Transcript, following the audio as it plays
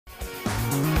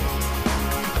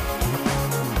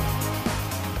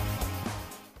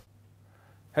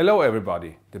Hello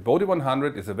everybody! The Bode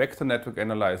 100 is a vector network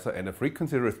analyzer and a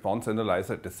frequency response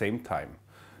analyzer at the same time.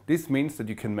 This means that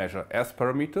you can measure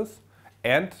S-parameters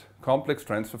and complex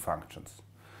transfer functions.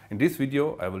 In this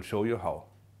video I will show you how.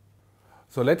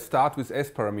 So let's start with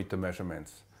S-parameter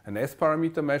measurements. An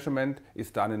S-parameter measurement is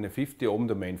done in a 50 ohm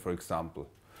domain, for example.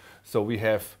 So we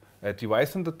have a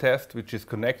device under test which is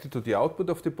connected to the output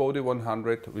of the Bode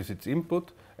 100 with its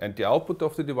input, and the output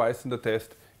of the device under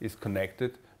test is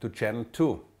connected to channel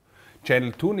 2.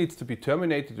 Channel 2 needs to be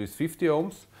terminated with 50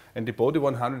 ohms and the Bode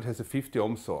 100 has a 50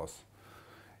 ohm source.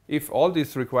 If all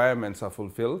these requirements are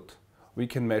fulfilled, we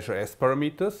can measure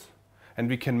S-parameters and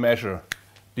we can measure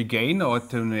the gain or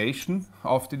attenuation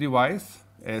of the device,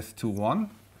 S21,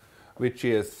 which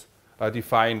is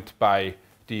defined by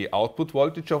the output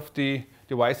voltage of the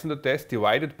device under test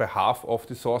divided by half of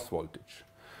the source voltage.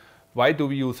 Why do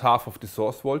we use half of the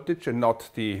source voltage and not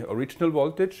the original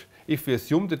voltage? If we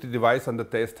assume that the device under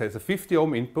test has a 50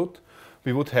 ohm input,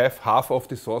 we would have half of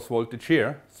the source voltage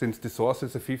here, since the source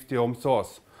is a 50 ohm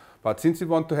source. But since we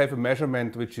want to have a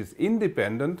measurement which is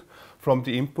independent from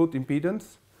the input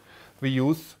impedance, we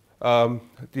use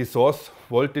the source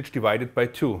voltage divided by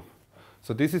 2.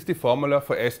 So this is the formula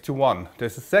for S21.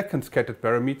 There's a second scattered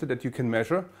parameter that you can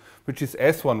measure, which is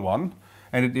S11,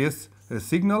 and it is a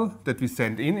signal that we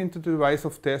send into the device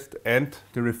of test and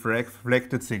the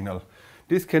reflected signal.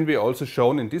 This can be also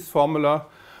shown in this formula,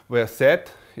 where Z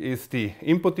is the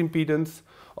input impedance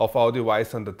of our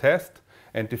device under test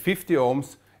and the 50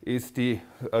 ohms is the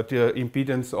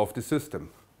impedance of the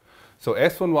system. So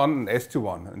S11 and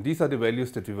S21, and these are the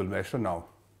values that we will measure now.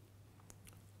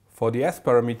 For the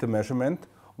S-parameter measurement,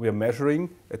 we are measuring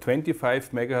a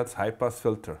 25 MHz high-pass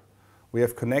filter. We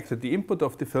have connected the input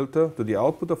of the filter to the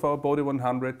output of our Bode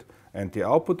 100 and the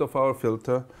output of our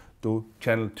filter to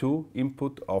channel 2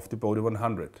 input of the Bode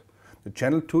 100. The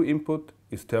channel 2 input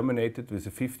is terminated with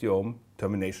a 50 ohm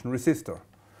termination resistor.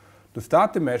 To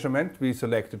start the measurement, we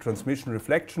select the transmission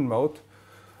reflection mode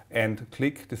and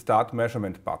click the Start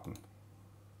Measurement button.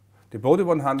 The Bode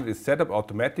 100 is set up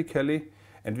automatically,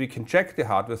 and we can check the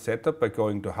hardware setup by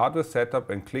going to Hardware Setup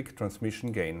and click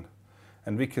Transmission Gain.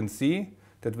 And we can see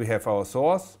that we have our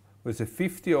source with a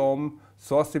 50 ohm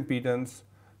source impedance,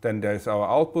 then there is our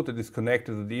output that is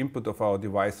connected to the input of our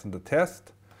device under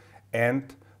test,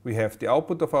 and we have the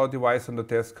output of our device under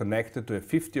test connected to a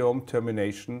 50 ohm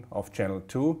termination of channel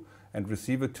 2, and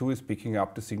receiver 2 is picking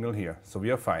up the signal here. So we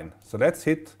are fine. So let's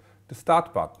hit the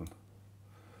Start button.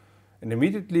 And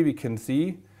immediately we can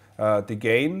see the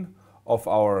gain of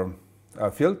our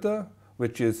filter,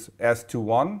 which is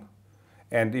S21.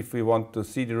 And if we want to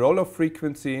see the roll-off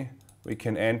frequency, we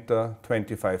can enter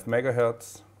 25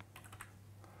 MHz.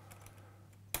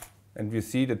 And we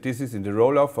see that this is in the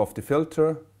roll-off of the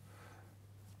filter.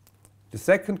 The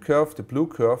second curve, the blue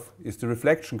curve, is the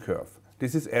reflection curve.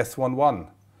 This is S11.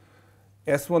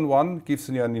 S11 gives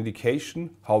you an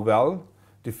indication how well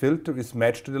the filter is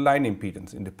matched to the line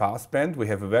impedance. In the passband, we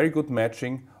have a very good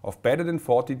matching of better than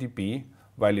 40 dB,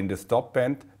 while in the stop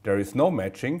band there is no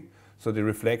matching. So the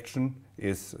reflection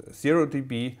is 0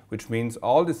 dB, which means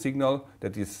all the signal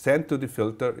that is sent to the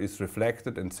filter is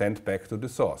reflected and sent back to the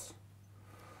source.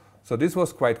 So this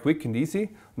was quite quick and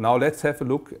easy. Now let's have a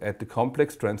look at the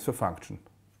complex transfer function.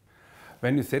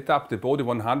 When you set up the Bode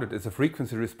 100 as a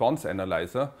frequency response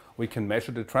analyzer, we can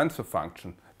measure the transfer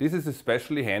function. This is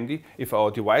especially handy if our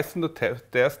device under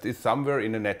test is somewhere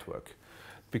in a network,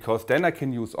 because then I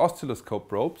can use oscilloscope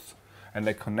probes and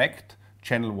I connect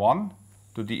channel 1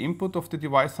 to the input of the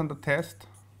device under test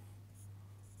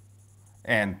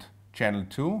and channel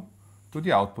 2 to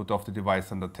the output of the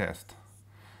device under test.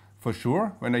 For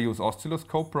sure, when I use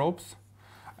oscilloscope probes,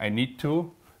 I need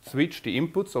to switch the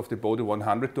inputs of the Bode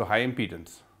 100 to high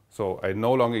impedance. So I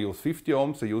no longer use 50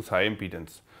 ohms, I use high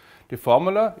impedance. The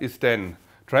formula is then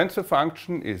transfer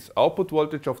function is output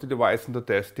voltage of the device under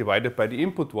test divided by the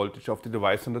input voltage of the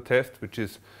device under test, which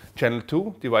is channel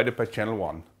 2 divided by channel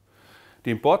 1. The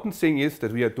important thing is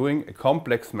that we are doing a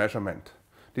complex measurement.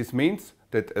 This means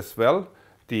that as well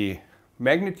the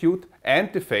magnitude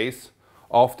and the phase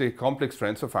of the complex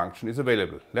transfer function is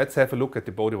available. Let's have a look at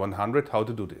the Bode 100 how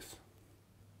to do this.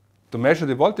 To measure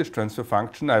the voltage transfer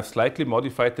function, I have slightly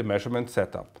modified the measurement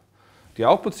setup. The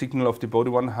output signal of the Bode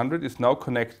 100 is now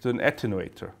connected to an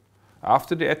attenuator.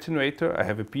 After the attenuator, I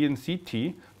have a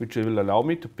BNC-T, which will allow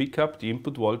me to pick up the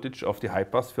input voltage of the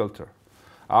high-pass filter.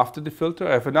 After the filter,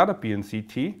 I have another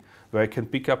BNC-T, where I can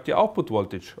pick up the output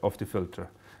voltage of the filter.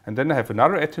 And then I have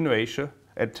another attenuator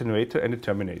and a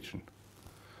termination.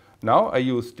 Now I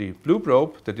use the blue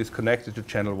probe that is connected to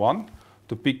channel 1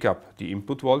 to pick up the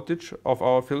input voltage of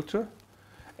our filter,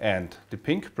 and the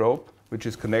pink probe which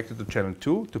is connected to channel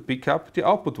 2 to pick up the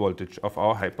output voltage of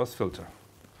our high-pass filter.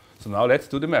 So now let's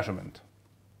do the measurement.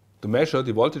 To measure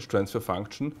the voltage transfer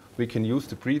function, we can use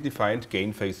the predefined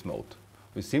gain phase mode.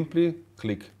 We simply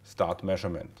click Start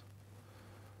Measurement.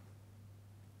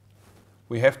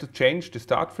 We have to change the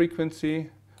start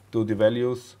frequency to the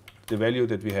value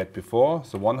that we had before,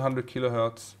 so 100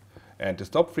 kHz, and the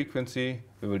stop frequency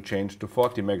we will change to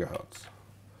 40 MHz.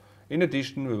 In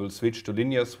addition, we will switch to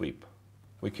linear sweep.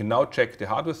 We can now check the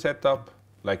hardware setup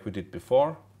like we did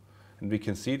before, and we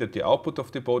can see that the output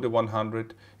of the Bode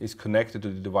 100 is connected to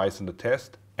the device under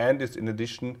test and is in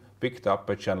addition picked up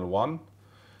by channel 1.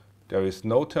 There is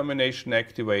no termination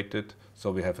activated,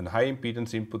 so we have a high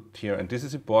impedance input here, and this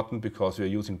is important because we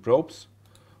are using probes.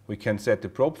 We can set the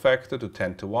probe factor to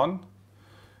 10:1,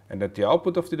 and at the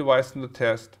output of the device under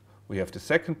test we have the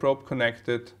second probe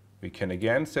connected. We can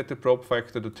again set the probe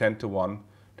factor to 10:1.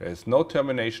 There is no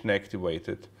termination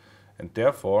activated, and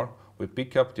therefore we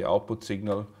pick up the output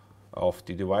signal of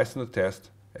the device under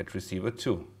test at receiver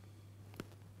 2.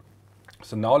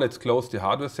 So now let's close the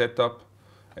hardware setup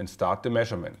and start the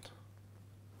measurement.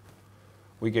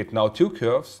 We get now two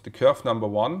curves. The curve number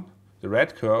 1, the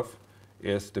red curve,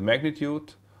 is the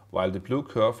magnitude, while the blue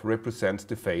curve represents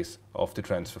the phase of the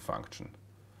transfer function.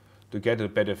 To get a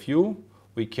better view,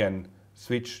 we can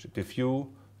switch the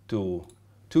view to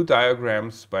two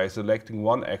diagrams by selecting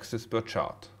one axis per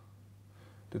chart.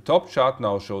 The top chart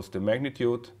now shows the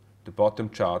magnitude, the bottom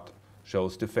chart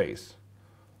shows the phase.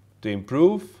 To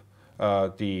improve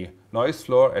the noise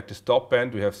floor at the stop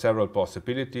band, we have several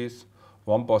possibilities.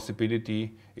 One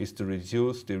possibility is to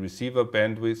reduce the receiver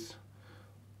bandwidth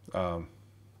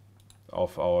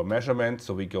of our measurement,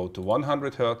 so we go to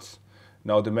 100 Hz.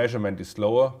 Now the measurement is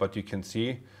slower, but you can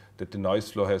see that the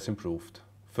noise floor has improved.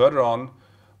 Further on,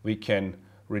 we can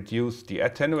reduce the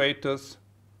attenuators,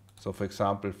 so for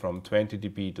example from 20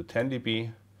 dB to 10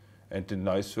 dB, and the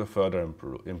noise floor further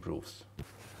improves.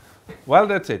 Well,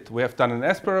 that's it. We have done an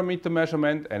S-parameter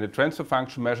measurement and a transfer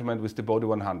function measurement with the Bode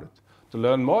 100. To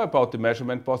learn more about the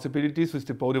measurement possibilities with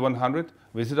the Bode 100,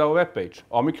 visit our webpage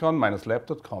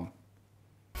omicron-lab.com.